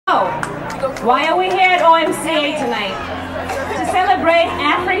Why are we here at OMCA tonight? To celebrate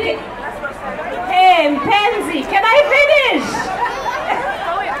African... Hey, Mpenzi, can I finish?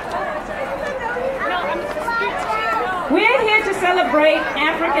 We're here to celebrate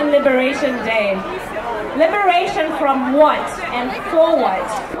African Liberation Day. Liberation from what and for what?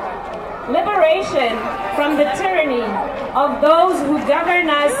 Liberation from the tyranny of those who govern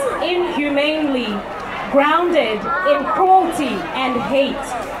us inhumanely, grounded in cruelty and hate.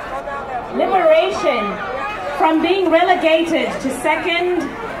 Liberation from being relegated to second,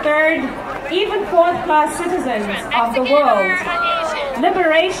 third, even fourth-class citizens of the world.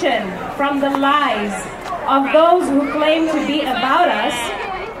 Liberation from the lies of those who claim to be about us,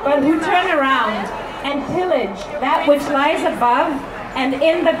 but who turn around and pillage that which lies above and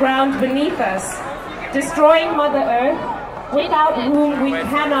in the ground beneath us, destroying Mother Earth, without whom we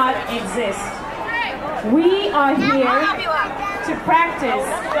cannot exist. We are here to practice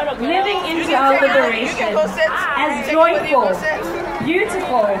living into our liberation as joyful,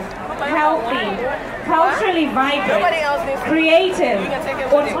 beautiful, healthy, culturally vibrant, creative,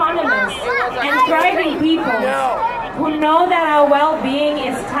 autonomous, and thriving people who know that our well-being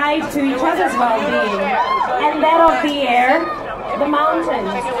is tied to each other's well-being, and that of the air, the mountains,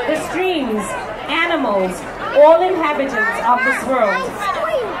 the streams, animals, all inhabitants of this world.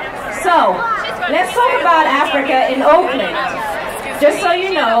 So, let's talk about Africa in Oakland. Just so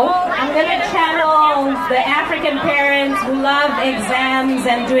you know, I'm going to channel the African parents who love exams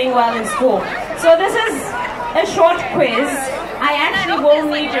and doing well in school. So this is a short quiz. I actually will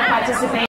need your participation.